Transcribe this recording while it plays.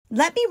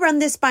Let me run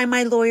this by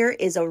my lawyer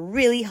is a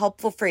really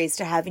helpful phrase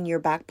to have in your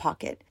back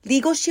pocket.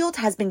 Legal Shield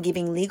has been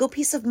giving legal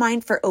peace of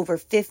mind for over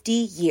 50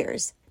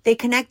 years. They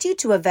connect you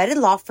to a vetted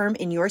law firm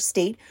in your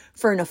state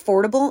for an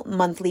affordable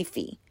monthly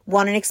fee.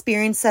 Want an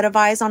experienced set of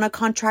eyes on a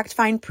contract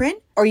fine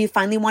print? Or you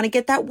finally want to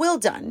get that will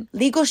done?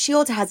 Legal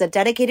Shield has a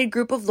dedicated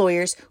group of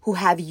lawyers who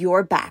have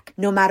your back,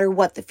 no matter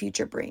what the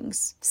future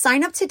brings.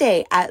 Sign up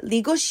today at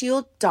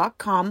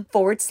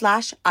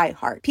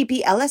LegalShield.com/iHeart.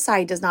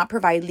 PPLSI does not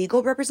provide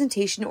legal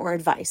representation or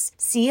advice.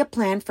 See a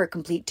plan for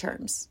complete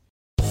terms.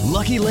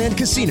 Lucky Land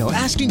Casino,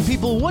 asking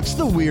people, what's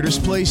the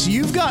weirdest place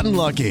you've gotten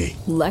lucky?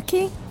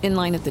 Lucky? In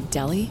line at the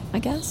deli, I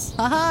guess?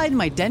 Aha, in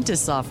my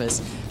dentist's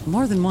office.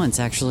 More than once,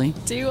 actually.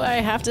 Do I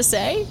have to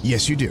say?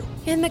 Yes, you do.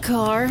 In the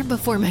car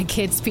before my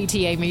kids'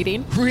 PTA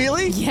meeting.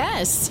 Really?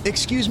 Yes.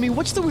 Excuse me,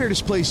 what's the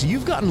weirdest place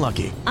you've gotten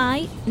lucky?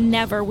 I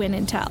never win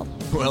and tell.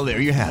 Well, there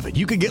you have it.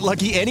 You can get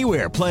lucky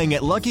anywhere, playing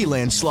at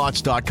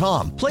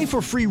LuckyLandSlots.com. Play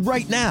for free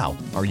right now.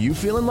 Are you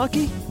feeling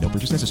lucky? No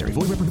purchase necessary.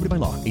 Void where prohibited by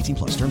law.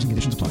 18+. Terms and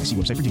conditions apply. See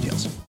website for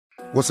details.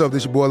 What's up,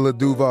 this your boy Lil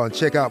Duval, and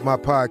check out my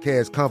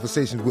podcast,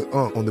 Conversations with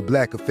Unc, on the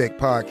Black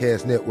Effect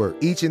Podcast Network.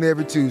 Each and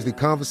every Tuesday,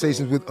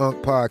 Conversations with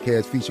Unc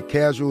podcast feature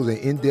casuals and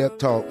in-depth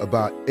talk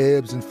about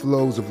ebbs and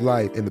flows of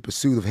life and the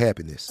pursuit of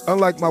happiness.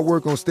 Unlike my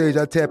work on stage,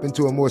 I tap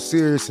into a more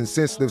serious and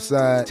sensitive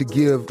side to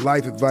give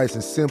life advice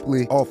and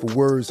simply offer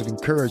words of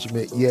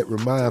encouragement, yet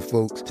remind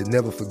folks to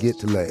never forget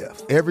to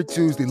laugh. Every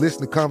Tuesday, listen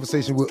to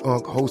Conversation with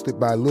Unc, hosted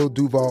by Lil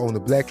Duval on the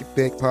Black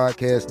Effect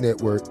Podcast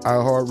Network,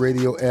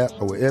 iHeartRadio app,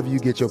 or wherever you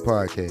get your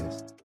podcasts.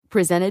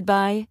 Presented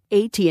by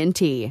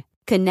AT&T.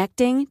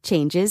 Connecting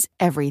changes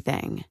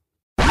everything.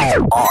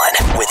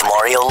 On with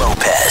Mario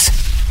Lopez.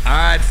 All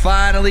right,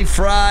 finally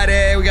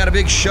Friday. We got a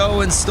big show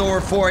in store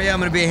for you. I'm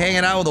going to be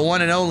hanging out with the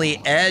one and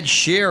only Ed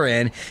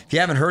Sheeran. If you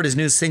haven't heard his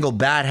new single,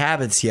 Bad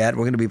Habits, yet,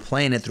 we're going to be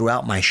playing it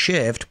throughout my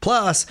shift.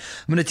 Plus,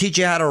 I'm going to teach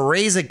you how to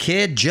raise a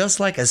kid just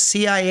like a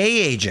CIA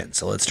agent.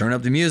 So let's turn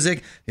up the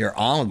music. You're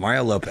on with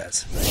Mario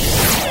Lopez.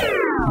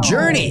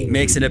 Journey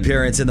makes an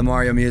appearance in the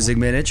Mario Music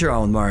Minute. You're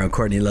on with Mario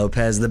Courtney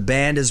Lopez. The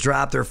band has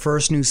dropped their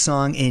first new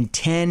song in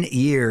 10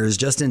 years,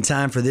 just in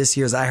time for this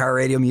year's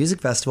iHeartRadio Music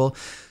Festival.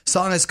 The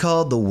song is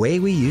called The Way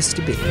We Used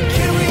to Be. Can we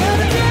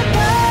ever get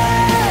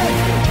back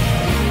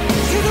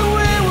to the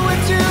way we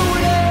were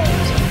doing it,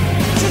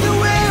 to the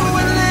way we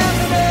were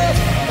living it,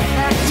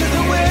 back to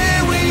the way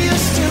we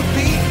used to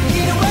be?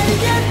 Need a way to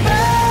get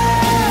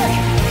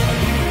back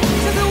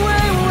to the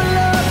way we were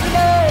loving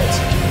it,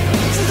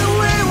 to the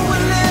way we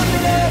were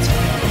living it,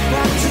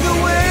 back to the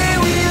way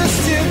we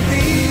used to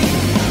be.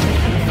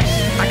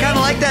 I kind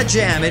of like that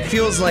jam. It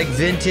feels like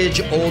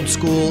vintage, old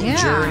school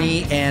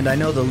Journey, and I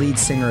know the lead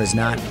singer is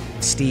not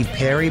Steve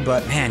Perry,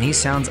 but man, he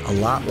sounds a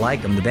lot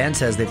like him. The band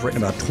says they've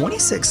written about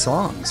 26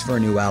 songs for a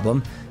new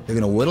album. They're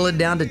going to whittle it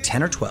down to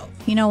 10 or 12.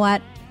 You know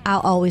what? I'll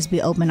always be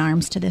open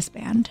arms to this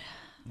band.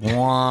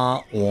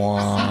 Wah,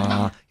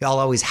 wah. Y'all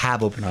always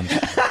have open arms.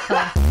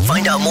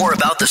 Find out more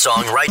about the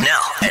song right now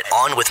at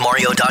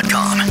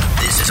OnWithMario.com.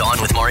 This is On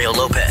with Mario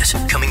Lopez,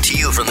 coming to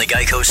you from the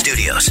Geico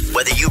Studios.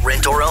 Whether you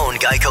rent or own,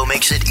 Geico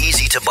makes it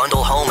easy to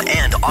bundle home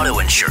and auto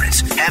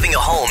insurance. Having a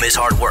home is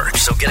hard work,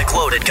 so get a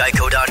quote at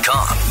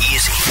Geico.com.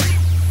 Easy.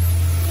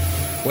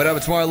 What up,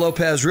 it's Mario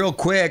Lopez. Real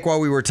quick, while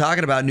we were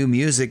talking about new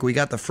music, we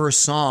got the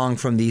first song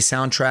from the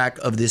soundtrack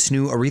of this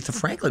new Aretha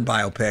Franklin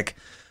biopic.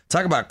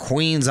 Talk about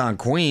Queens on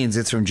Queens.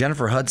 It's from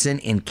Jennifer Hudson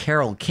and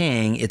Carole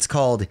King. It's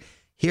called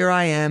Here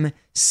I Am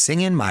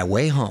Singing My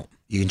Way Home.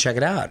 You can check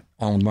it out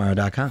on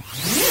Mario.com.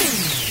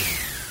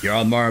 You're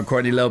on Mario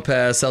Courtney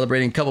Lopez,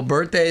 celebrating a couple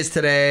birthdays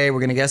today. We're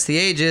going to guess the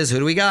ages. Who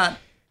do we got?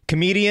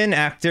 Comedian,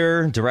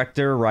 actor,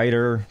 director,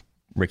 writer,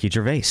 Ricky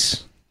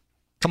Gervais.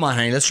 Come on,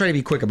 honey. Let's try to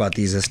be quick about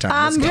these this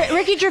time.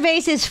 Ricky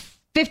Gervais is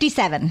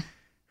 57.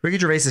 Ricky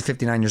Gervais is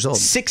 59 years old.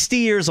 60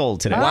 years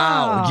old today.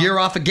 Wow. Year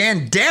off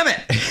again. Damn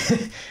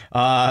it.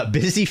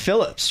 Busy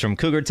Phillips from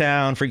Cougar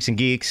Town, Freaks and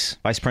Geeks,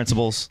 Vice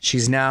Principals.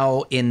 She's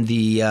now in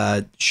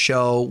the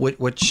show,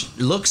 which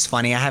looks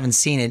funny. I haven't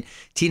seen it.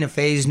 Tina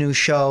Fey's new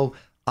show,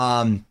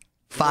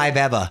 Five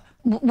Eva.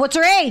 What's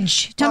her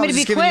age? Tell me to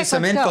be quick. Giving you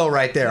some info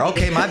right there.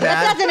 Okay, my bad.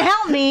 That doesn't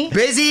help me.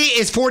 Busy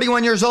is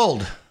 41 years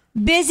old.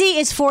 Busy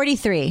is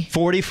 43.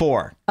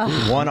 44.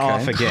 One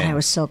off again. God, I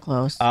was so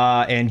close.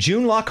 And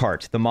June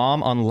Lockhart, the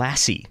mom on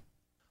Lassie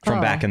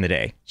from back in the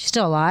day. She's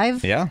still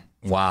alive? Yeah.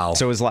 Wow.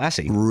 So is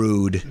Lassie.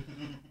 Rude.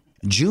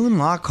 June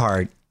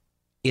Lockhart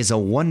is a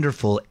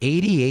wonderful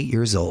 88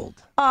 years old.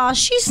 Oh,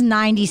 she's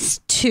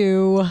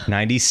 92.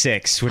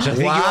 96, which I think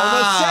you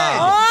almost said.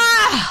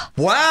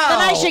 Wow. Then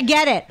I should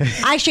get it.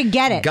 I should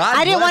get it. God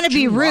I didn't want to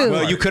be rude.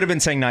 Well, you could have been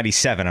saying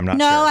 97. I'm not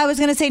No, sure. I was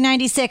going to say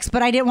 96,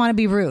 but I didn't want to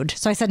be rude.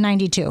 So I said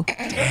 92.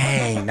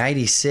 Dang,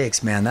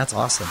 96, man. That's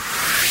awesome.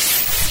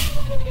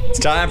 It's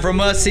time for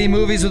Must See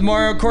Movies with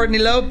Mario Courtney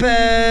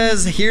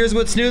Lopez. Here's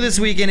what's new this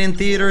weekend in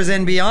theaters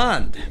and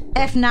beyond.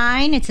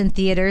 F9, it's in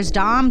theaters.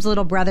 Dom's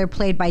little brother,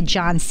 played by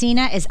John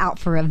Cena, is out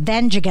for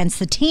revenge against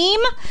the team.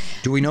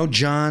 Do we know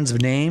John's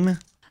name?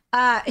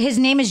 His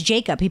name is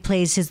Jacob. He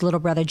plays his little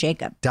brother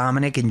Jacob.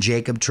 Dominic and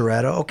Jacob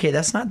Toretto. Okay,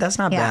 that's not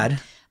bad.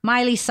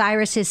 Miley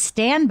Cyrus's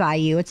Stand By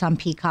You, it's on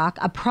Peacock.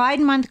 A Pride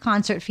Month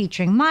concert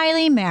featuring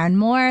Miley, Maren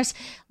Morris,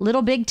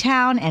 Little Big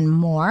Town, and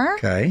more.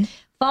 Okay.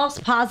 False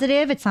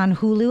Positive, it's on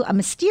Hulu. A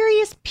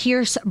mysterious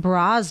Pierce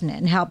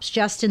Brosnan helps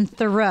Justin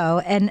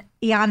Theroux and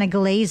Iana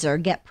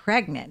Glazer get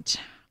pregnant.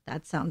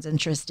 That sounds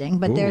interesting,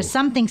 but there's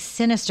something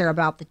sinister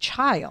about the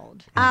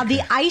child.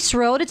 The Ice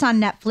Road, it's on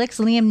Netflix.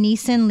 Liam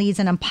Neeson leads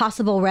an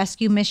impossible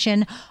rescue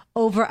mission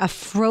over a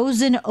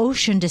frozen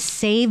ocean to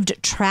save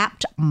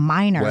trapped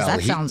miners. Well,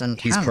 that sounds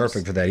intense. He's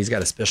perfect for that. He's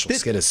got a special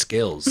set of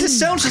skills. This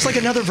sounds just like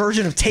another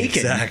version of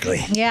Taken.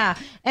 Exactly. Yeah.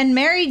 And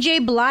Mary J.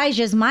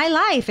 Blige's My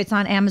Life, it's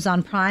on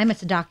Amazon Prime.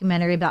 It's a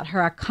documentary about her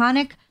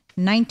iconic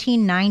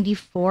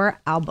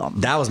 1994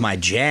 album. That was my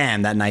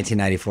jam, that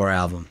 1994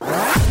 album.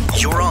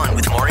 You're on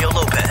with Mario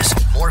Lopez.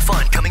 More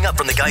fun coming up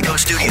from the Geico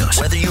Studios.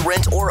 Whether you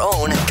rent or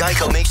own,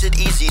 Geico makes it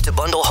easy to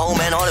bundle home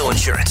and auto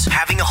insurance.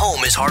 Having a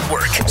home is hard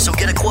work, so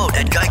get a quote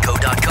at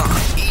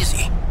geico.com.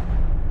 Easy.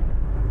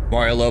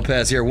 Mario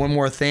Lopez here. One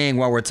more thing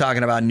while we're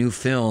talking about new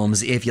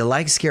films. If you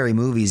like scary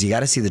movies, you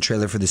got to see the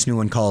trailer for this new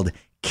one called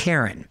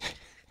Karen.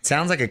 It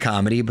sounds like a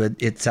comedy, but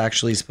it's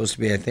actually supposed to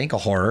be, I think, a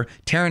horror.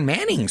 Taryn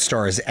Manning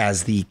stars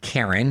as the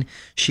Karen.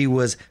 She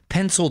was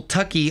Pencil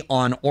Tucky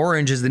on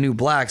Orange is the New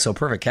Black, so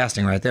perfect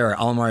casting right there at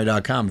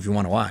allmario.com if you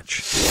want to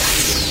watch.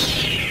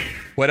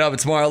 What up?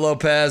 It's Mario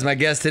Lopez. My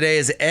guest today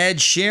is Ed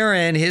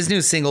Sheeran. His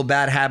new single,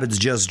 Bad Habits,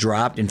 just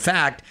dropped. In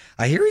fact,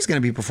 I hear he's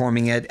going to be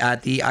performing it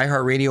at the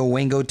iHeartRadio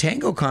Wango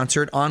Tango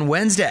concert on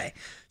Wednesday.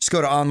 Just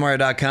go to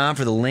allmario.com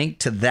for the link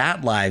to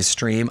that live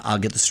stream. I'll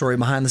get the story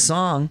behind the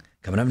song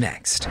coming up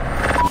next.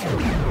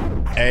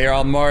 Hey, you're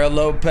on Mario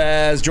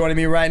Lopez. Joining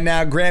me right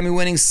now,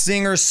 Grammy-winning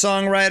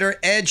singer-songwriter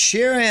Ed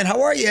Sheeran.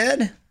 How are you,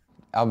 Ed?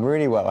 I'm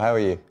really well. How are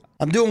you?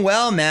 I'm doing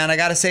well, man. I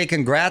got to say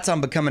congrats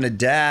on becoming a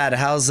dad.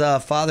 How's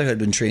fatherhood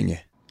been treating you?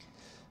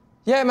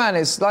 Yeah, man.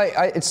 It's like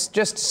it's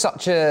just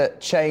such a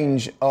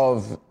change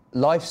of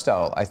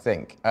lifestyle, I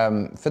think,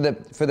 for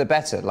the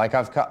better. Like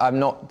I'm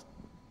not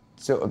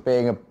sort of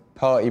being a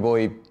party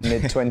boy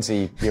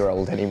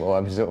mid-20-year-old anymore.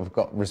 I've sort of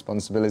got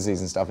responsibilities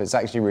and stuff. It's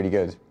actually really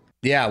good.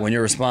 Yeah, when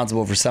you're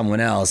responsible for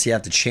someone else, you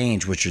have to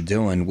change what you're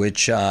doing,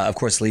 which, of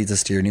course, leads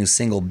us to your new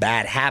single,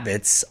 Bad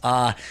Habits.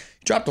 You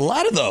dropped a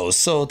lot of those,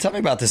 so tell me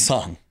about this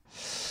song.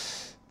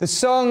 The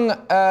song,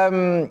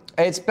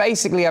 it's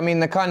basically, I mean,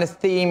 the kind of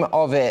theme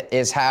of it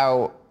is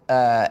how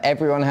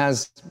everyone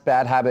has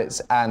bad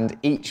habits and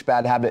each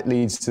bad habit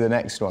leads to the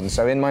next one.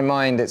 So in my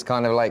mind, it's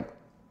kind of like,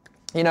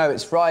 you know,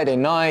 it's Friday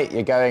night,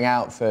 you're going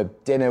out for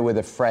dinner with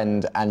a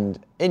friend,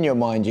 and in your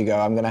mind you go,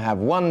 I'm going to have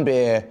one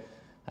beer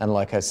and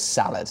like a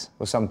salad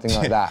or something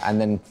like that. And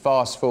then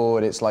fast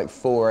forward, it's like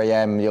 4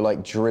 a.m., you're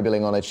like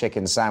dribbling on a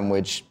chicken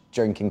sandwich,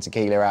 drinking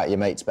tequila out your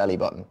mate's belly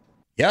button.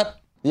 Yep.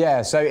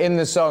 Yeah, so in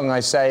the song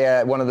I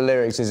say, one of the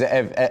lyrics is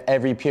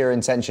every pure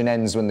intention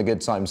ends when the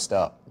good times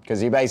start.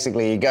 Because you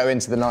go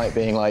into the night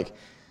being like,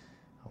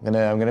 I'm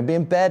gonna be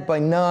in bed by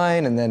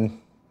 9, and then,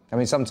 I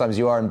mean, sometimes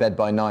you are in bed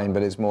by 9,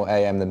 but it's more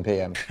AM than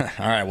PM.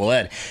 All right, well,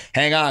 Ed,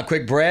 hang on,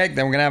 quick break,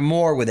 then we're going to have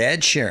more with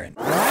Ed Sheeran.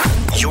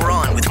 You're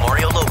on with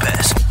Mario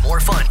Lopez.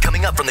 More fun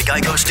coming up from the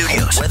Geico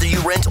Studios. Whether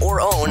you rent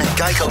or own,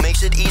 Geico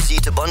makes it easy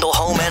to bundle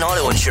home and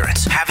auto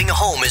insurance. Having a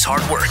home is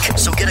hard work,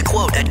 so get a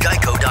quote at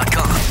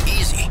geico.com.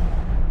 Easy.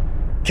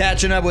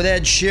 Catching up with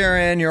Ed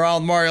Sheeran, you're all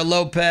Mario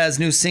Lopez.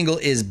 New single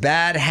is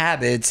Bad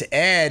Habits.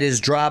 Ed has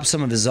dropped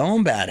some of his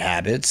own bad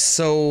habits.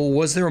 So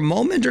was there a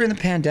moment during the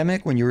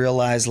pandemic when you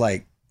realized,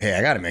 like, hey,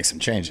 I got to make some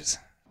changes?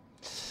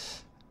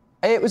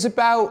 It was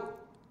about,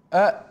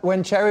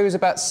 when Cherry was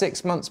about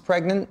 6 months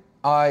pregnant,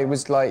 I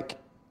was like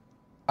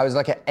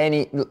at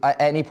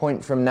any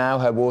point from now,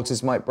 her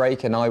waters might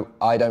break, and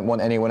I don't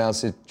want anyone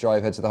else to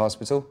drive her to the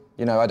hospital.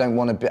 You know, I don't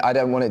want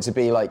it to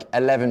be like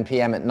 11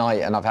 p.m. at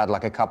night and I've had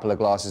like a couple of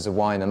glasses of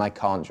wine and I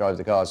can't drive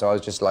the car. So I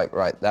was just like,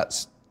 right,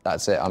 that's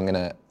it. I'm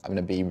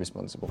gonna be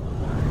responsible.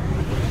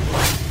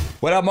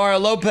 What up, Mario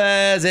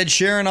Lopez? Ed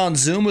Sheeran on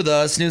Zoom with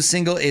us. New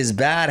single is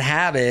Bad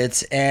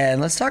Habits.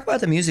 And let's talk about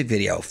the music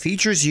video.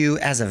 Features you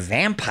as a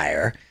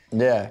vampire.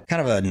 Yeah.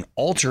 Kind of an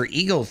alter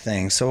ego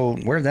thing. So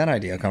where did that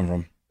idea come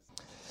from?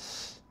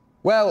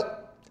 Well,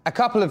 a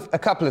couple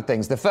of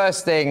things. The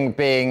first thing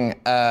being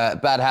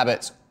Bad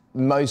Habits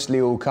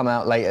mostly all come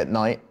out late at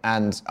night,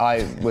 and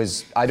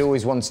I'd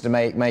always wanted to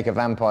make a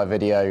vampire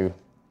video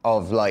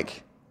of,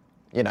 like,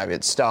 you know,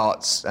 it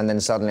starts and then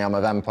suddenly I'm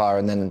a vampire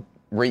and then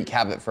wreak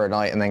havoc for a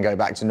night and then go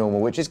back to normal,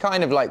 which is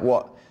kind of like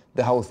what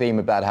the whole theme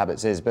of Bad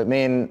Habits is. But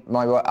me and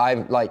my wife,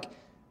 I'm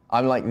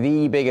like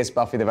the biggest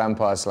Buffy the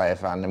Vampire Slayer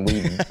fan, and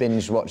we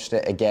binge watched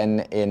it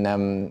again in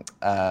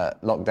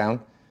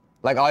lockdown.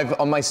 Like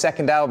on my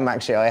second album,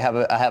 actually, I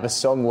have a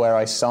song where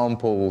I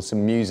sample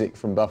some music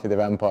from Buffy the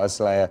Vampire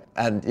Slayer,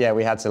 and yeah,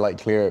 we had to like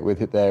clear it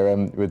with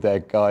their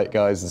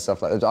guys and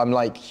stuff like that. I'm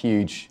like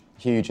huge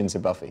into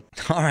Buffy.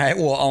 All right,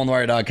 well,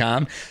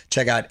 allmario.com.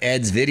 Check out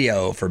Ed's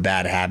video for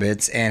Bad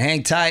Habits, and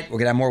hang tight. We're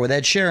gonna have more with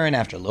Ed Sheeran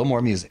after a little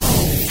more music.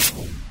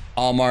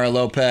 All Mario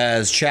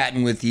Lopez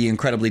chatting with the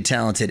incredibly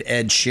talented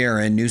Ed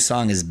Sheeran. New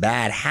song is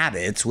Bad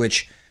Habits,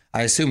 which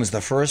I assume is the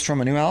first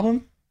from a new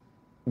album.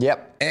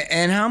 Yep.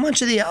 And how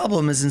much of the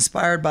album is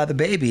inspired by the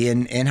baby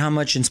and how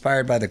much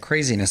inspired by the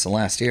craziness of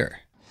last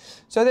year?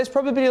 So there's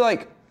probably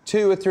like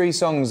 2 or 3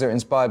 songs that are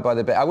inspired by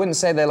the baby. I wouldn't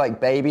say they're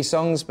like baby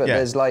songs, but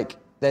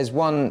there's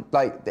one,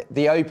 like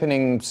the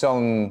opening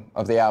song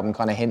of the album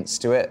kind of hints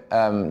to it,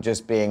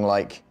 just being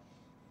like,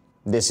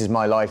 this is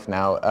my life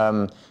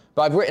now.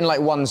 But I've written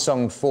like one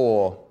song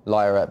for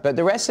Lyra, but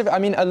the rest of it, I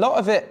mean, a lot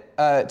of it,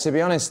 to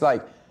be honest,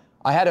 like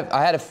I had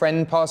a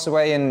friend pass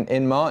away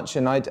in March,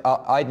 and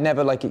I'd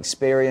never like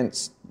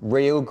experienced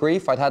real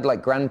grief. I'd had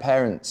like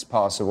grandparents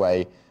pass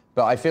away,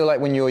 but I feel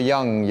like when you're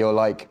young, you're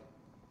like,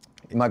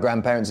 my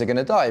grandparents are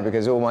gonna die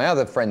because all my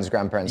other friends'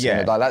 grandparents are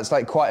gonna die. That's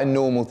like quite a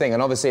normal thing,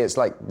 and obviously it's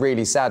like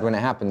really sad when it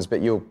happens,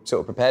 but you're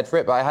sort of prepared for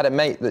it. But I had a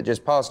mate that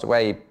just passed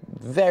away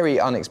very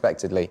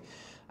unexpectedly,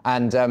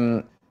 and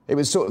it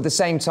was sort of the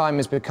same time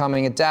as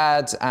becoming a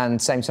dad and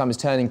same time as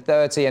turning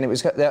 30, and it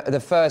was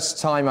the first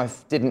time I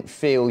didn't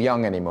feel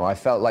young anymore. I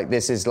felt like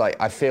this is like,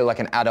 I feel like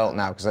an adult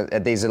now, because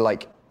these are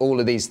like, all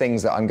of these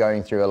things that I'm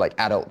going through are like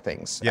adult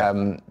things.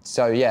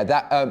 So yeah,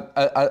 that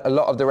a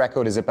lot of the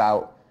record is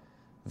about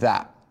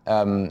that,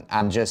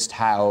 and just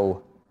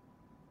how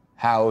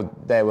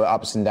there were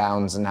ups and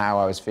downs and how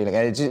I was feeling.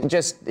 And it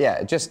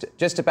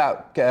just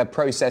about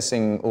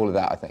processing all of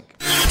that, I think.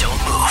 Don't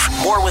move.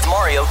 More with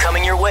Mario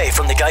coming your way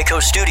from the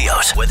Geico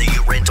Studios. Whether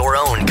you rent or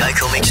own,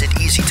 Geico makes it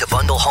easy to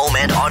bundle home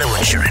and auto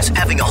insurance.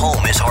 Having a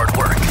home is hard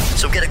work.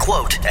 So get a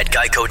quote at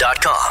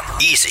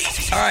geico.com.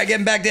 Easy. All right,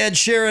 getting back to Ed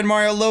Sheeran,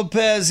 Mario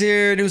Lopez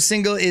here. New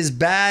single is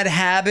Bad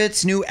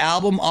Habits. New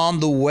album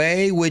on the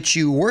way, which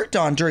you worked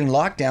on during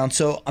lockdown.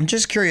 So I'm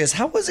just curious,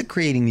 how was it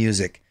creating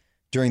music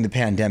during the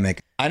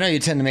pandemic? I know you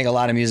tend to make a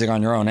lot of music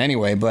on your own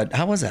anyway, but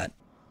how was that?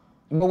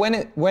 Well,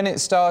 when it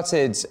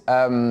started,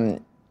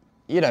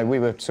 we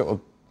were sort of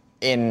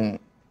in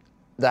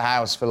the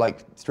house for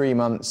like 3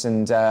 months,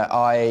 and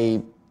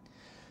I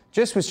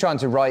just was trying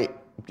to write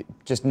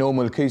just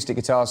normal acoustic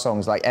guitar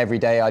songs like every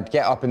day. I'd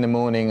get up in the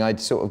morning, I'd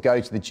sort of go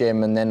to the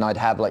gym, and then I'd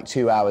have like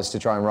 2 hours to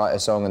try and write a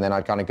song, and then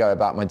I'd kind of go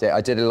about my day. I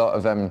did a lot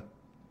of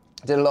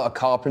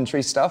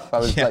carpentry stuff. I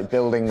was like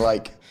building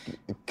like,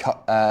 you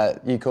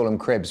call them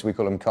cribs, we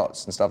call them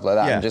cots and stuff like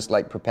that. And just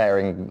like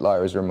preparing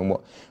Lyra's room and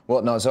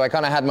whatnot. So I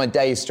kind of had my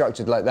days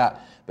structured like that.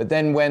 But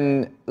then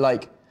when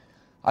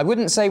I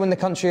wouldn't say when the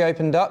country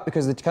opened up,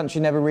 because the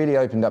country never really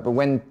opened up, but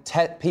when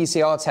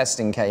PCR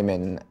testing came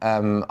in,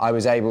 I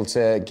was able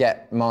to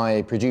get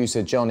my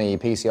producer, Johnny,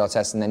 PCR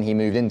test, and then he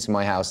moved into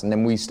my house, and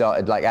then we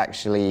started like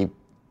actually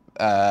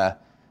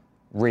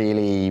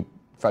really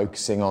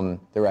focusing on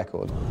the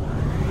record.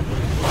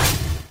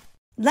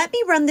 Let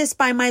me run this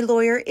by my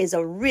lawyer is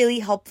a really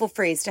helpful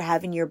phrase to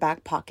have in your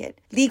back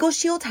pocket. Legal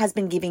Shield has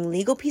been giving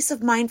legal peace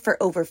of mind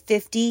for over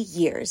 50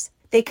 years.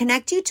 They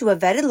connect you to a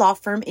vetted law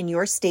firm in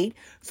your state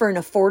for an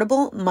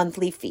affordable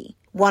monthly fee.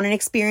 Want an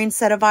experienced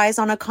set of eyes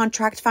on a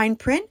contract fine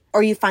print?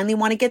 Or you finally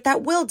want to get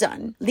that will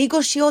done?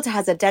 Legal Shield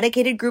has a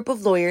dedicated group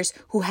of lawyers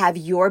who have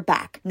your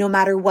back, no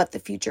matter what the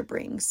future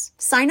brings.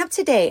 Sign up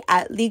today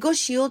at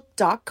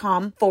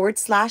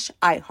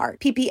LegalShield.com/iHeart.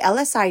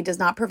 PPLSI does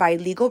not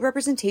provide legal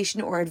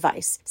representation or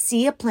advice.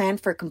 See a plan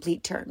for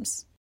complete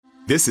terms.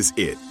 This is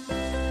it.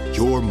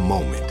 Your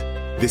moment.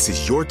 This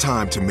is your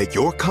time to make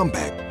your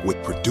comeback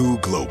with Purdue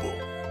Global.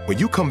 When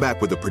you come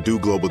back with a Purdue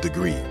Global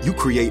degree, you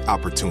create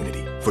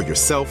opportunity for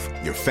yourself,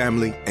 your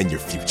family, and your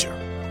future.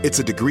 It's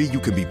a degree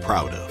you can be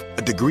proud of,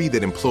 a degree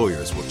that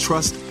employers will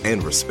trust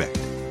and respect.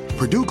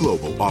 Purdue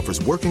Global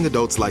offers working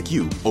adults like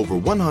you over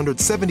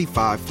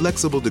 175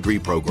 flexible degree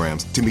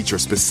programs to meet your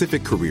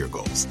specific career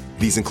goals.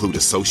 These include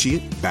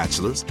associate,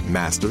 bachelor's,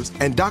 master's,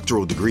 and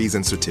doctoral degrees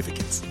and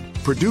certificates.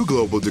 Purdue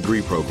Global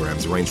degree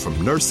programs range from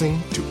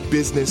nursing to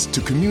business to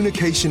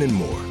communication and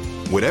more.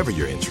 Whatever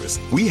your interest,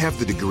 we have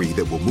the degree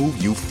that will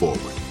move you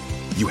forward.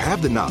 You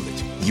have the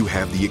knowledge, you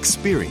have the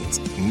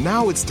experience.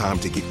 Now it's time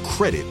to get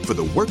credit for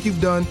the work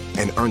you've done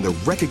and earn the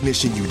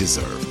recognition you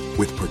deserve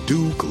with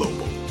Purdue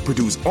Global,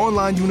 Purdue's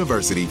online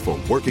university for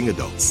working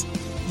adults.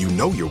 You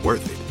know you're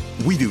worth it.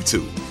 We do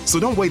too. So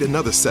don't wait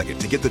another second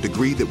to get the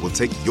degree that will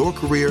take your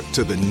career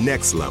to the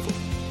next level.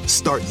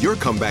 Start your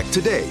comeback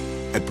today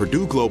at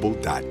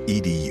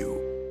purdueglobal.edu.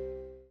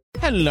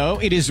 Hello,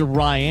 it is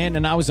Ryan,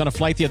 and I was on a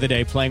flight the other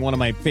day playing one of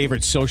my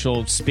favorite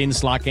social spin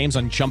slot games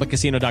on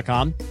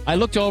ChumbaCasino.com. I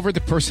looked over at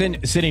the person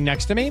sitting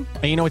next to me,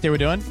 and you know what they were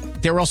doing?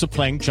 They were also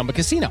playing Chumba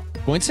Casino.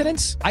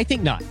 Coincidence? I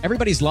think not.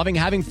 Everybody's loving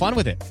having fun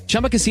with it.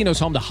 Chumba Casino is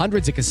home to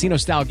hundreds of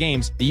casino-style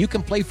games that you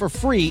can play for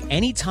free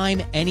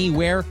anytime,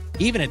 anywhere,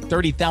 even at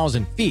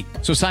 30,000 feet.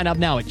 So sign up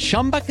now at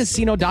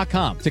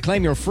ChumbaCasino.com to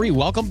claim your free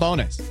welcome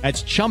bonus.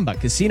 That's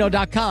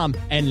ChumbaCasino.com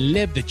and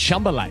live the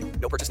Chumba life.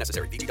 No purchase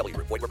necessary. VGW.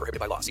 Void where prohibited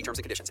by law. See terms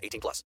and conditions.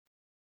 18+.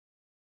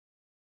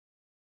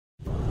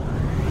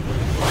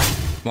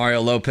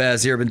 Mario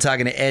Lopez here. Been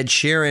talking to Ed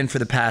Sheeran for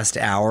the past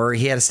hour.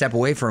 He had to step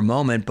away for a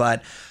moment,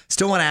 but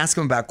still want to ask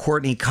him about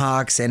Courtney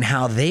Cox and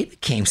how they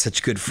became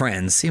such good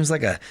friends. Seems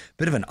like a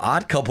bit of an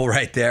odd couple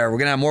right there. We're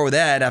going to have more with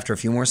Ed after a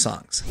few more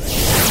songs.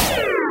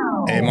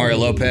 Hey, Mario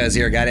Lopez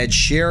here. Got Ed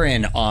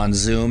Sheeran on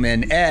Zoom.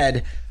 And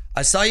Ed,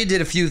 I saw you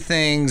did a few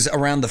things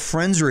around the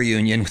Friends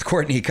reunion with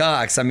Courtney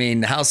Cox. I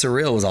mean, how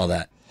surreal was all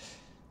that?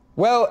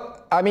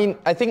 Well, I mean,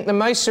 I think the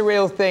most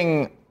surreal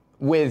thing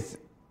with,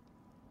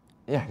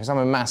 because I'm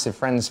a massive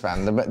Friends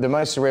fan, the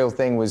most surreal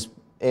thing was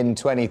in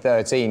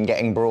 2013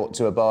 getting brought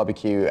to a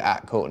barbecue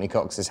at Courtney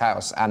Cox's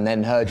house and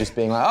then her just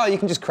being like, oh, you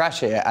can just crash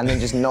here, and then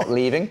just not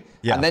leaving.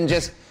 Yeah. And then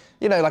just,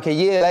 like a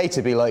year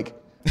later be like,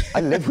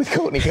 I live with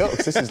Courtney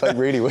Cox. This is like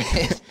really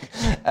weird.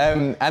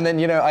 And then,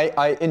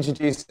 I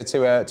introduced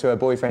her to her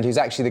boyfriend, who's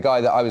actually the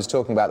guy that I was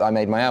talking about that I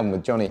made my album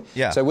with, Johnny.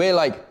 Yeah. So we're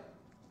like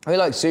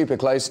super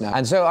close now.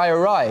 And so I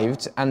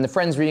arrived and the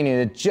Friends reunion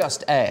had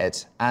just aired,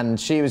 and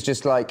she was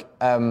just like,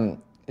 oh,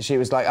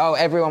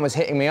 everyone was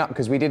hitting me up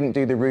because we didn't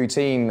do the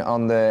routine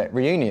on the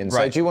reunion. So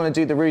Right. do you want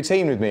to do the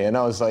routine with me? And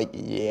I was like,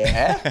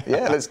 yeah,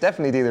 let's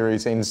definitely do the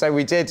routine. So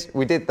we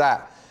did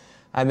that.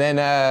 And then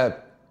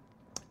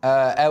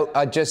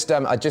I'd just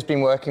been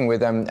working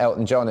with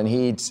Elton John, and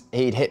he'd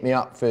hit me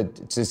up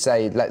to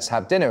say, let's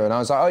have dinner. And I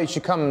was like, oh, you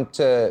should come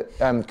to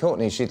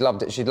Courtney. She'd love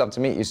to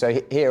meet you.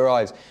 So he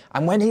arrives.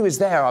 And when he was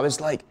there, I was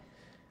like,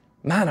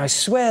 man, I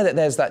swear that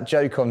there's that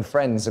joke on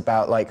Friends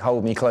about like,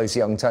 hold me close,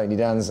 young Tony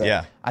Danza.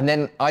 Yeah. And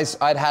then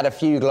I'd had a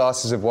few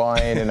glasses of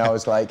wine, and I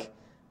was like,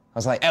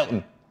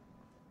 Elton,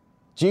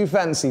 do you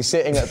fancy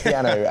sitting at the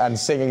piano and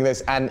singing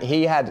this? And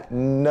he had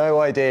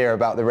no idea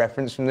about the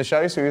reference from the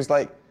show, so he was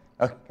like,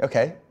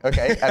 okay.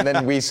 And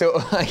then we sort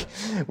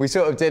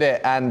of did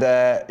it, and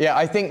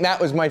I think that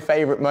was my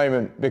favorite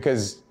moment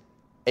because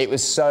it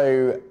was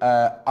so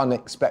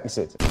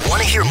unexpected.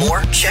 Want to hear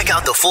more? Check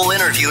out the full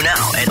interview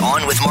now at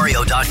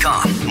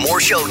OnWithMario.com. More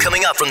show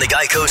coming up from the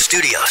Geico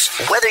Studios.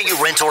 Whether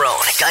you rent or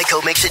own,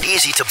 Geico makes it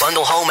easy to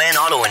bundle home and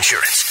auto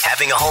insurance.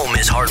 Having a home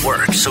is hard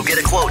work, so get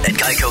a quote at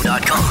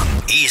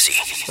Geico.com. Easy.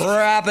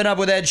 Wrapping up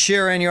with Ed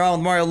Sheeran. You're on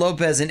with Mario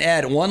Lopez. And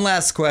Ed, one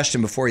last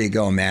question before you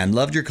go, man.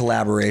 Loved your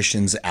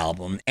Collaborations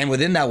album. And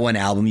within that one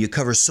album, you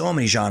cover so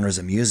many genres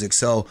of music.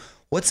 So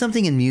what's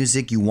something in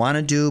music you want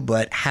to do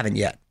but haven't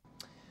yet?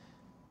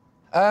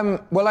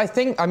 Well,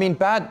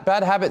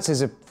 Bad Habits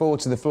is a Fall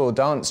to the Floor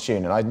dance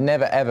tune, and I'd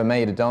never ever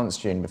made a dance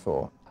tune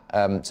before.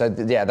 That's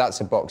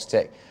a box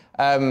tick.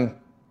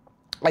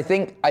 I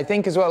think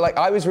as well, like,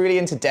 I was really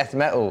into death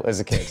metal as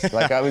a kid.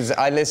 Like I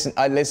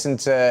listened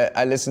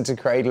to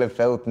Cradle of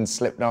Filth and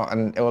Slipknot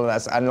and all of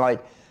that, and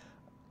like,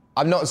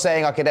 I'm not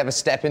saying I could ever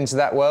step into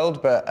that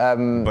world, but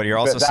you're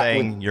also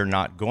saying you're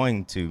not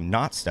going to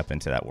not step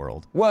into that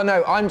world. Well,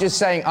 no, I'm just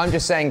saying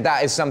that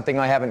is something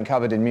I haven't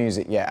covered in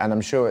music yet, and I'm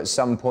sure at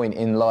some point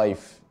in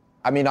life,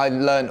 I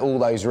learned all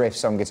those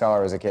riffs on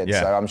guitar as a kid,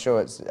 so I'm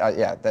sure it's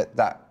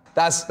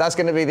that's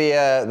going to be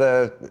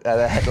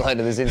the headline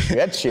of this interview.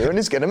 Ed Sheeran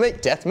is going to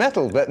make death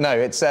metal, but no,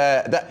 it's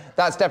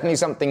that's definitely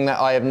something that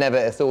I have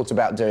never thought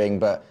about doing,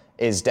 but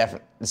is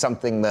definitely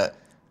something that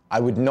I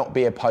would not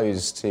be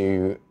opposed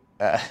to.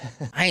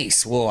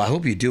 Nice. Well, I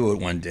hope you do it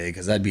one day,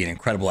 because that'd be an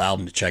incredible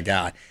album to check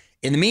out.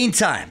 In the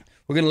meantime,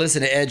 we're going to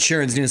listen to Ed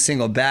Sheeran's new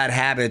single, Bad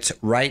Habits,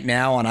 right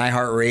now on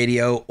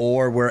iHeartRadio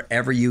or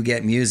wherever you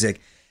get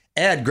music.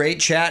 Ed, great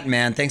chat,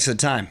 man. Thanks for the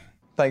time.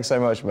 Thanks so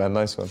much, man.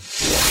 Nice one.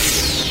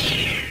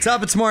 What's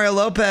up? It's Mario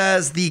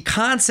Lopez. The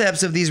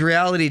concepts of these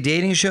reality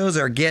dating shows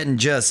are getting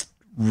just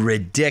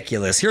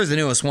ridiculous. Here's the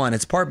newest one.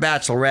 It's part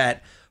Bachelorette,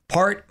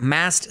 part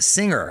Masked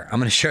Singer. I'm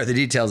going to share the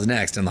details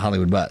next on the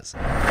Hollywood Buzz.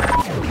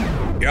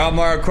 You're on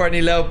Mario,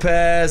 Courtney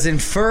Lopez, and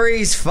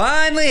furries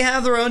finally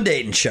have their own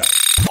dating show.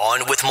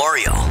 On with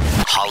Mario,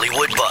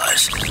 Hollywood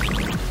Buzz.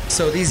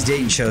 So these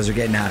dating shows are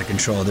getting out of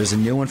control. There's a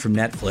new one from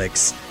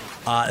Netflix.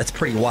 That's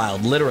pretty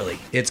wild, literally.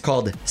 It's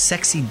called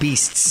Sexy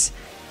Beasts.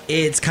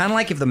 It's kind of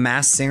like if The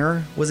Masked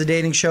Singer was a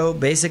dating show.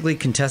 Basically,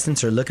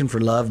 contestants are looking for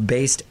love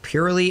based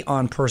purely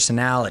on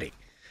personality.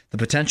 The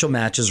potential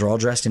matches are all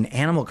dressed in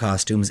animal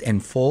costumes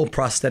and full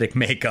prosthetic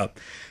makeup.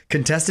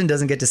 Contestant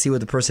doesn't get to see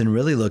what the person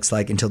really looks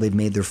like until they've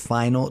made their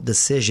final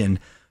decision.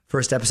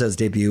 First episodes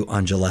debut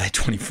on July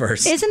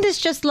 21st. Isn't this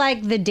just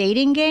like the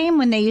dating game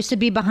when they used to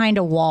be behind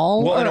a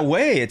wall? Well, in a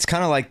way, it's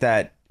kind of like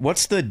that.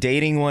 What's the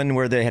dating one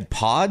where they had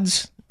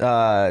pods?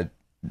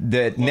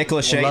 That Nick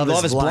Lachey,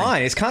 Love is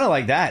Blind. It's kind of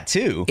like that,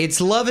 too. It's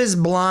Love is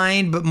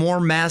Blind, but more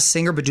Masked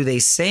Singer. But do they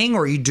sing,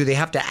 or do they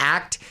have to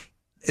act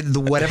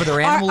whatever their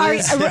animal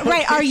is?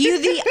 Right.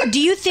 Do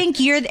you think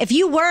if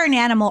you were an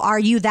animal, are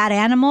you that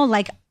animal?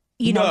 Like,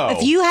 No.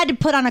 If you had to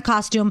put on a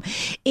costume,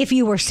 if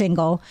you were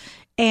single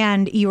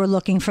and you were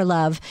looking for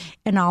love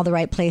in all the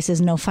right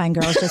places, no fine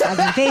girls, just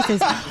ugly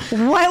faces,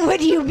 what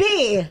would you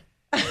be?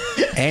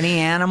 Any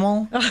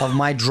animal of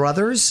my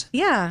druthers?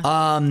 Yeah.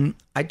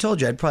 I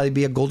told you I'd probably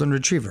be a golden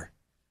retriever.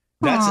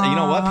 That's, you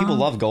know what? People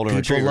love golden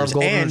retrievers.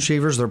 People love golden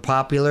retrievers. They're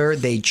popular.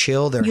 They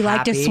chill. They're You like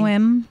happy. to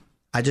swim?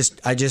 I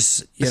just,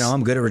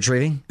 I'm good at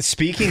retrieving.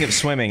 Speaking of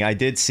swimming, I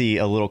did see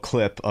a little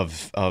clip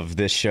of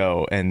this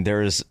show, and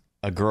there's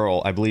a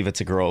girl, I believe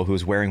it's a girl,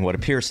 who's wearing what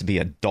appears to be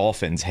a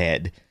dolphin's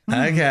head.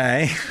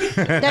 Okay.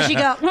 Does she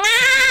go?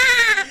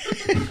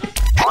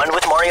 On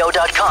with Mario.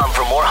 OnWithMario.com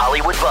for more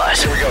Hollywood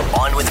buzz. Here we go.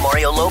 On with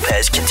Mario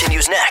Lopez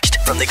continues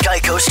next from the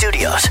Geico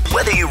Studios.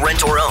 Whether you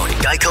rent or own,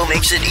 Geico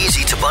makes it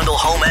easy to bundle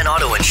home and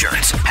auto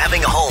insurance.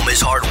 Having a home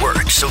is hard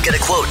work, so get a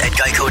quote at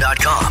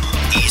Geico.com.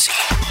 Easy.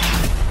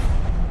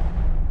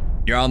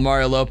 You're on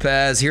Mario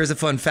Lopez. Here's a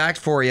fun fact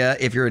for you.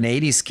 If you're an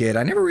 80s kid,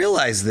 I never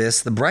realized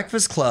this. The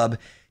Breakfast Club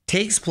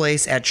takes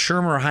place at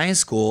Shermer High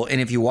School. And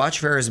if you watch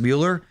Ferris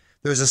Bueller,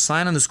 there's a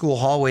sign on the school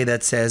hallway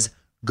that says,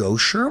 "Go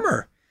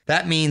Shermer."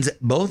 That means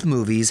both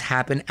movies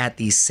happen at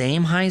the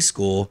same high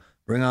school.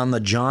 Bring on the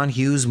John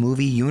Hughes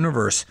movie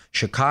universe.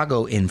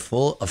 Chicago in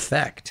full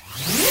effect.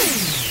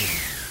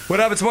 What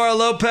up? It's Mario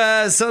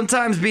Lopez.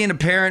 Sometimes being a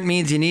parent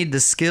means you need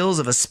the skills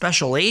of a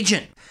special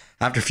agent.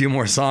 After a few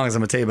more songs, I'm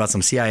going to tell you about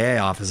some CIA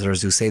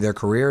officers who say their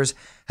careers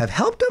have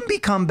helped them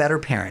become better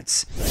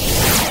parents.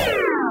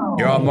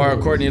 You're on Mario.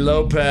 Courtney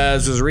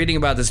Lopez was reading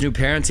about this new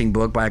parenting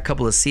book by a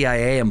couple of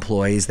CIA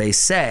employees. They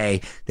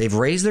say they've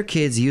raised their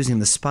kids using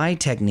the spy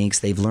techniques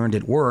they've learned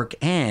at work,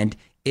 and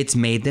it's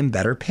made them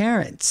better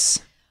parents.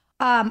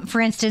 For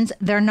instance,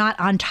 they're not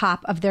on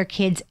top of their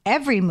kids'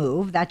 every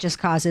move. That just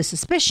causes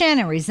suspicion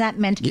and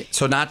resentment. Yeah,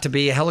 so not to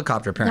be a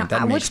helicopter parent.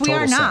 That makes which we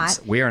total are not.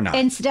 sense. We are not.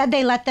 Instead,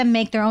 they let them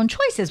make their own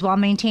choices while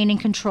maintaining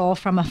control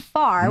from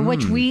afar,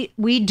 which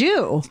we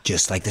do.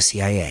 Just like the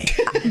CIA.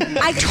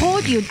 I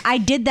told you, I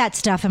did that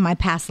stuff in my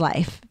past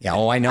life. Yeah,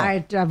 I know.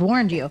 I've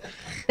warned you.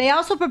 They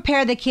also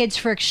prepare the kids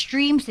for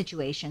extreme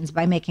situations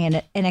by making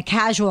it in a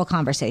casual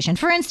conversation.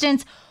 For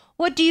instance,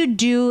 what do you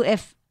do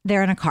if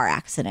they're in a car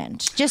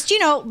accident? Just,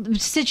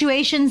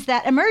 situations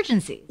that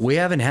emergencies. We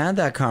haven't had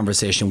that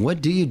conversation.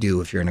 What do you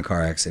do if you're in a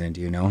car accident?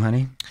 Do you know,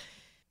 honey?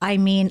 I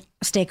mean,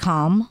 stay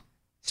calm.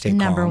 Stay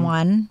Number calm.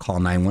 one. Call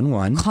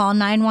 911. Call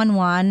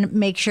 911.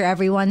 Make sure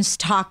everyone's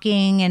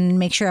talking and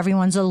make sure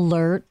everyone's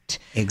alert.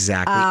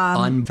 Exactly.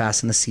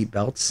 Unfasten the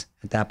seatbelts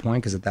at that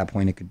point, because at that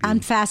point it could be.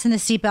 Unfasten the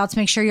seatbelts.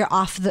 Make sure you're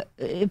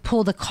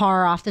pull the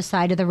car off the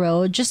side of the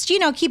road. Just,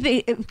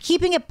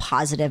 keeping it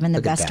positive in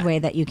the best way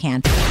that you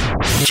can.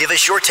 Give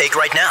us your take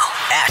right now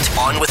at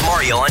On With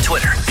Mario on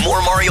Twitter.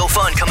 More Mario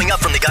fun coming up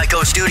from the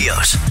Geico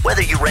Studios.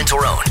 Whether you rent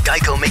or own,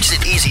 Geico makes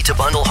it easy to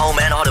bundle home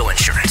and auto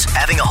insurance.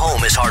 Having a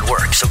home is hard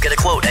work, so get a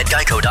quote at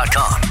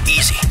Geico.com.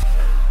 Easy.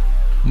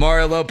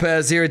 Mario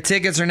Lopez here.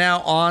 Tickets are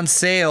now on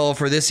sale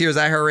for this year's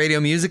iHeartRadio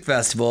Music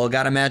Festival.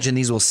 Gotta imagine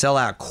these will sell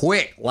out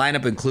quick.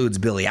 Lineup includes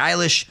Billie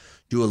Eilish,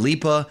 Dua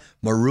Lipa,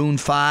 Maroon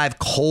 5,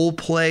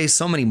 Coldplay,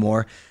 so many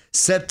more.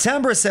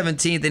 September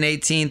 17th and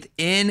 18th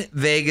in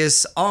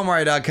Vegas.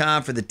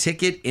 OnMario.com for the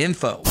ticket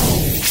info.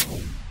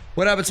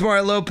 What up? It's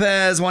Mario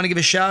Lopez. Want to give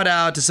a shout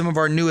out to some of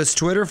our newest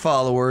Twitter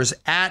followers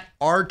at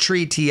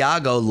Archery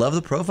Tiago. Love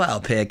the profile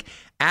pic.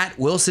 At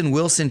Wilson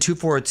Wilson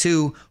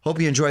 242.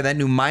 Hope you enjoy that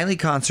new Miley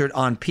concert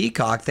on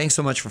Peacock. Thanks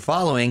so much for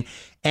following.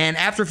 And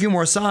after a few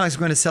more songs, we're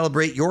going to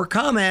celebrate your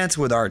comments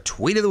with our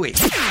Tweet of the Week.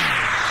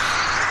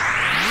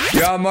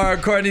 You're on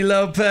Mario. Courtney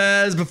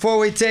Lopez. Before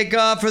we take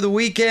off for the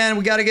weekend,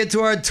 we got to get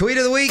to our Tweet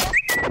of the Week.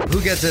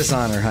 Who gets this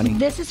honor, honey?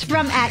 This is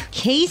from at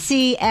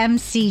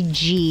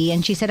KCMCG,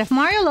 and she said, if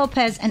Mario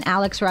Lopez and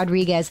Alex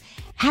Rodriguez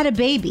had a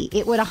baby,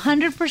 it would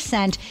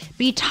 100%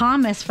 be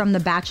Thomas from The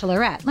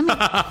Bachelorette.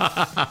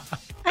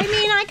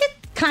 I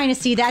could kind of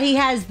see that. He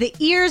has the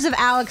ears of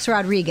Alex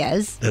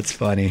Rodriguez. That's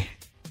funny.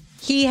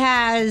 He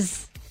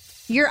has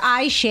your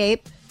eye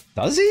shape.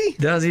 Does he?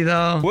 Does he,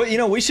 though?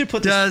 Well, we should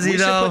put this,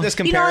 put this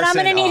comparison. You know what? I'm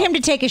going to need him to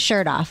take his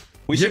shirt off.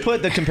 We should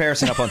put the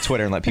comparison up on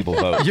Twitter and let people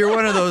vote. You're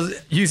one of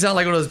those, you sound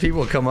like one of those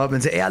people who come up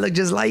and say, hey, I look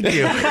just like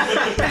you.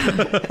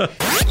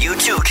 You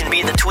too can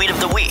be the Tweet of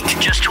the Week.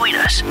 Just tweet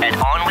us at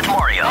On With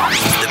Mario.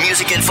 The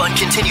music and fun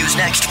continues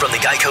next from the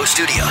Geico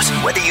Studios.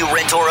 Whether you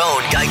rent or own,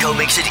 Geico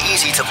makes it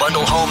easy to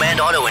bundle home and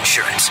auto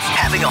insurance.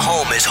 Having a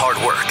home is hard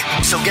work,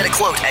 so get a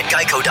quote at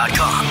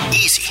Geico.com.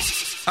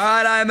 Easy. All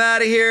right, I'm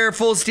out of here.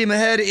 Full steam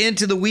ahead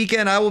into the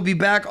weekend. I will be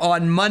back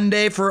on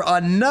Monday for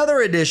another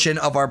edition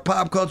of our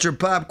Pop Culture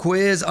Pop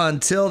Quiz.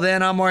 Until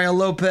then, I'm Mario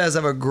Lopez.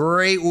 Have a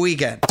great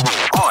weekend.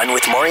 On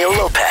with Mario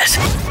Lopez.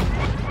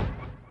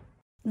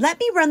 Let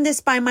me run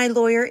this by my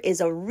lawyer is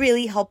a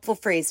really helpful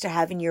phrase to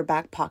have in your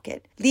back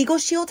pocket. Legal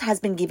Shield has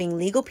been giving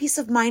legal peace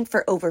of mind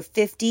for over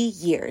 50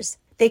 years.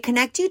 They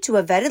connect you to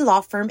a vetted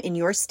law firm in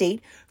your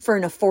state for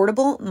an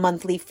affordable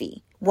monthly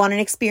fee. Want an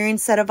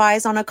experienced set of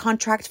eyes on a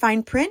contract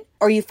fine print?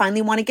 Or you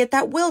finally want to get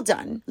that will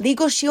done?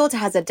 Legal Shield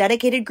has a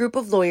dedicated group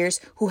of lawyers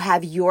who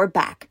have your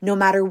back, no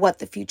matter what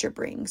the future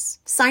brings.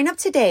 Sign up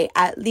today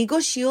at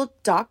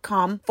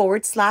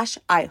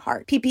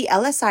LegalShield.com/iHeart.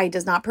 PPLSI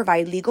does not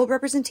provide legal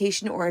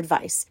representation or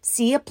advice.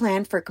 See a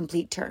plan for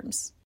complete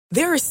terms.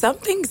 There are some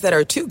things that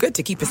are too good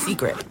to keep a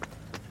secret.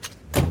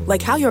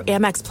 Like how your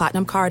Amex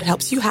Platinum card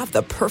helps you have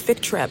the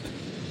perfect trip.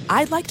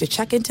 I'd like to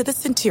check into the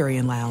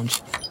Centurion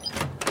Lounge.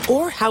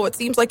 Or how it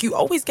seems like you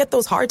always get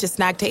those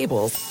hard-to-snag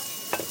tables.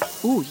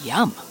 Ooh,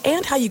 yum.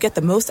 And how you get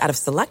the most out of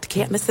select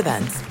can't-miss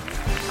events.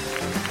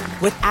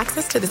 With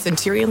access to the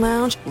Centurion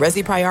Lounge,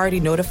 Resi Priority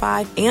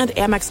Notify, and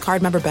Amex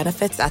card member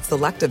benefits at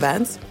select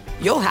events,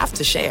 you'll have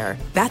to share.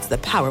 That's the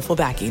powerful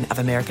backing of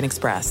American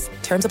Express.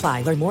 Terms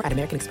apply. Learn more at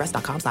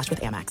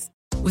americanexpress.com/withAmex.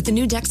 With the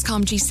new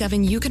Dexcom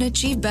G7, you can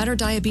achieve better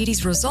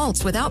diabetes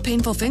results without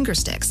painful finger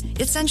sticks.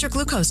 It sends your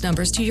glucose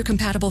numbers to your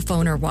compatible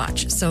phone or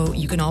watch, so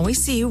you can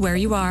always see where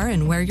you are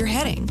and where you're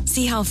heading.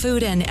 See how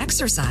food and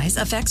exercise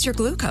affects your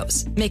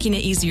glucose, making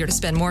it easier to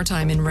spend more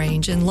time in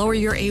range and lower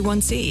your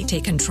A1C.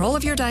 Take control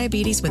of your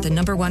diabetes with the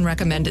 #1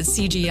 recommended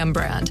CGM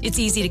brand. It's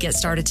easy to get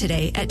started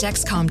today at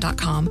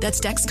Dexcom.com.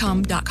 That's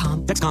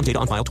Dexcom.com. Dexcom data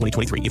on file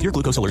 2023. If your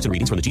glucose alerts and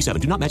readings from the G7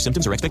 do not match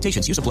symptoms or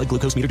expectations, use a blood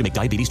glucose meter to make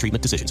diabetes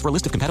treatment decisions. For a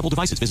list of compatible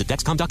devices, visit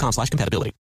Dexcom.com/compatibility.